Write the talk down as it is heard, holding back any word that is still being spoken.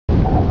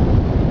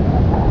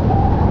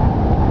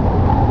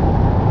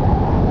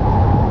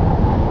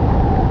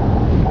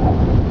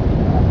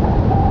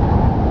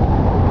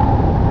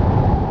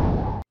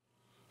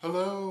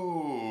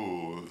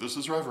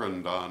This is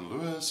Reverend Don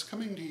Lewis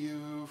coming to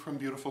you from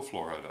beautiful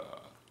Florida.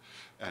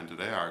 And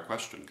today our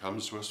question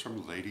comes to us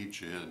from Lady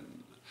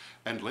Jinn.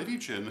 And Lady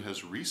Jinn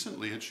has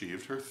recently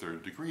achieved her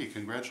 3rd degree.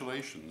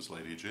 Congratulations,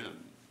 Lady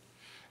Jinn.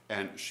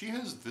 And she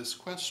has this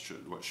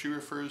question, what she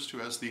refers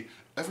to as the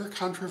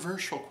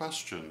ever-controversial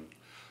question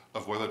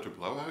of whether to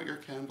blow out your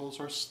candles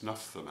or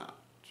snuff them out.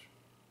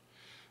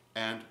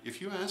 And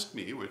if you ask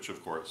me, which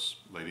of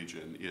course Lady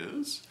Jinn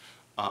is,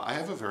 I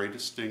have a very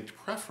distinct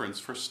preference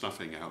for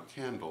snuffing out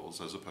candles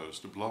as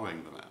opposed to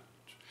blowing them out.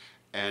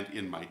 And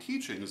in my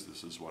teachings,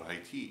 this is what I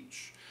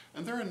teach.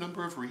 And there are a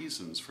number of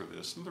reasons for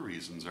this, and the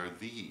reasons are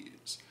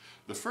these.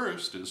 The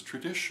first is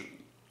tradition.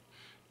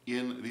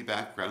 In the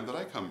background that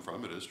I come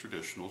from, it is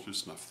traditional to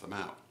snuff them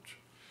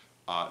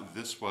out.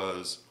 This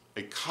was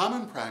a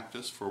common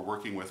practice for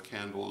working with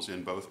candles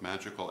in both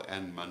magical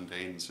and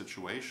mundane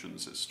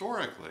situations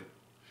historically,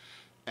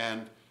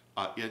 and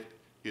it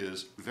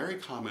is very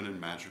common in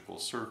magical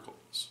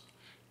circles.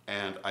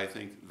 And I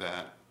think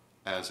that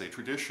as a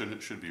tradition,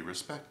 it should be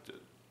respected.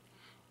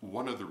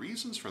 One of the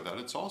reasons for that,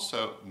 it's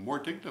also more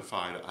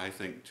dignified, I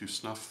think, to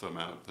snuff them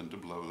out than to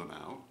blow them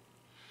out.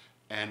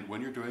 And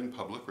when you're doing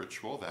public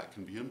ritual, that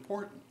can be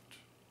important.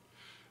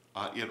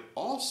 It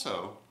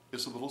also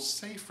is a little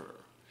safer,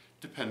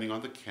 depending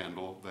on the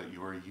candle that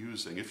you are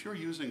using. If you're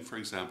using, for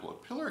example,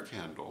 a pillar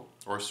candle,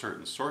 or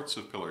certain sorts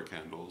of pillar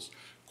candles,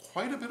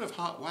 quite a bit of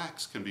hot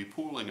wax can be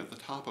pooling at the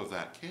top of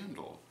that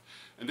candle.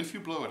 And if you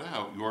blow it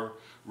out, you're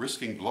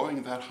risking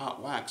blowing that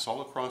hot wax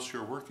all across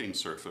your working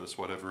surface,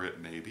 whatever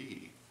it may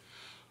be.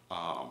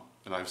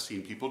 And I've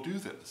seen people do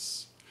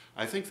this.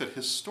 I think that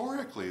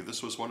historically,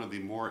 this was one of the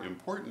more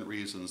important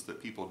reasons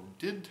that people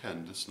did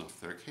tend to snuff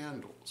their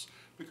candles,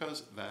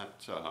 because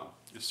that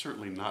is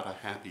certainly not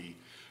a happy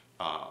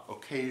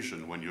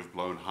occasion when you've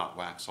blown hot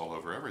wax all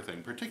over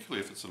everything,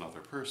 particularly if it's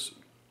another person.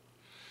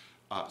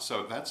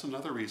 So that's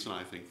another reason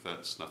I think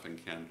that snuffing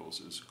candles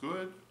is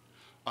good.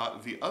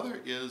 The other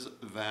is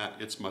that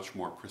it's much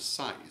more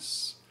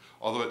precise.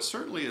 Although it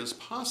certainly is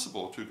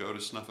possible to go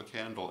to snuff a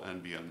candle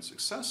and be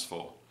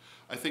unsuccessful,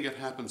 I think it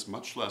happens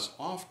much less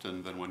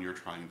often than when you're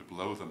trying to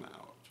blow them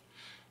out.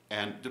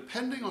 And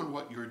depending on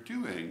what you're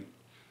doing,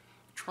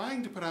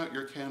 trying to put out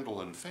your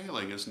candle and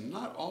failing is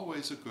not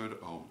always a good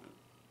omen.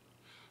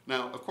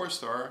 Now, of course,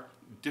 there are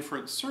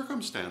different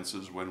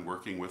circumstances when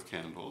working with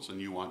candles,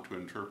 and you want to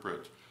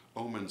interpret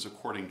omens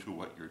according to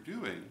what you're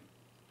doing.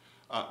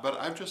 But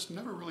I've just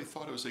never really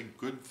thought it was a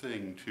good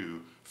thing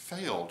to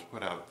fail to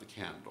put out the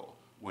candle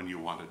when you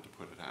wanted to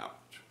put it out.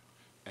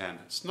 And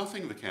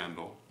snuffing the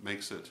candle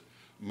makes it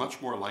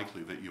much more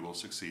likely that you will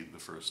succeed the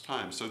first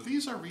time. So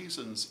these are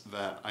reasons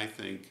that I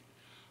think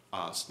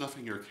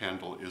snuffing your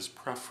candle is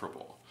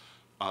preferable.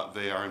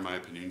 They are, in my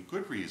opinion,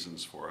 good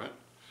reasons for it.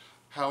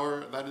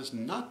 However, that is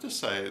not to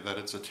say that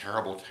it's a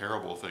terrible,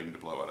 terrible thing to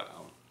blow it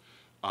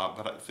out,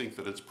 but I think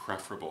that it's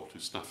preferable to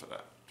snuff it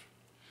out.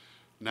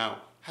 Now,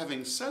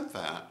 having said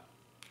that,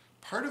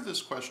 part of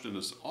this question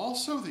is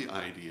also the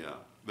idea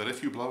that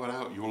if you blow it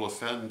out, you will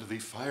offend the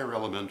fire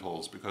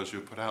elementals because you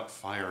put out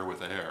fire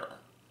with air.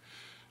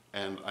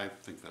 And I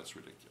think that's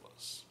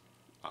ridiculous,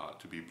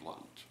 to be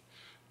blunt.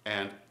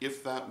 And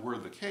if that were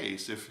the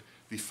case, if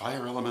the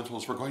fire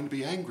elementals were going to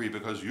be angry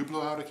because you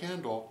blow out a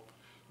candle,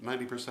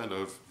 90%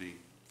 of the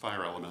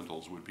fire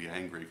elementals would be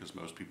angry because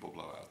most people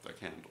blow out their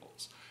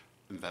candles.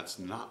 And that's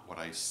not what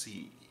I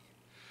see.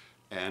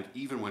 And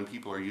even when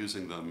people are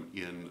using them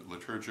in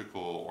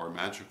liturgical or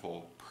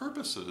magical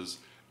purposes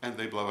and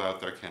they blow out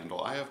their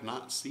candle, I have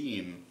not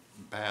seen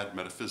bad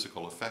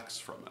metaphysical effects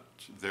from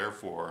it.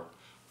 Therefore,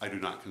 I do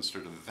not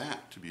consider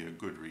that to be a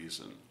good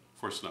reason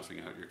for snuffing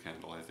out your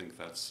candle. I think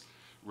that's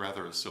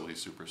rather a silly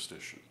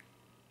superstition.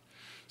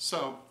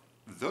 So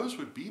those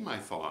would be my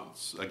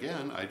thoughts.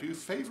 Again, I do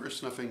favor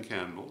snuffing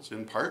candles,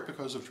 in part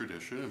because of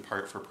tradition, in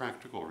part for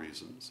practical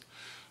reasons,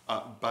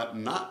 but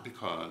not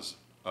because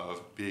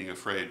of being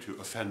afraid to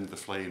offend the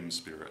flame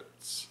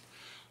spirits.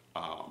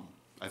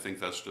 I think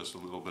that's just a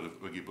little bit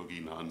of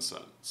boogie-boogie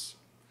nonsense.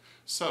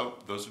 So,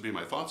 those would be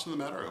my thoughts on the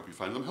matter. I hope you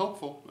find them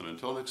helpful, and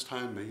until next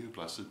time, may you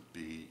blessed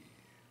be.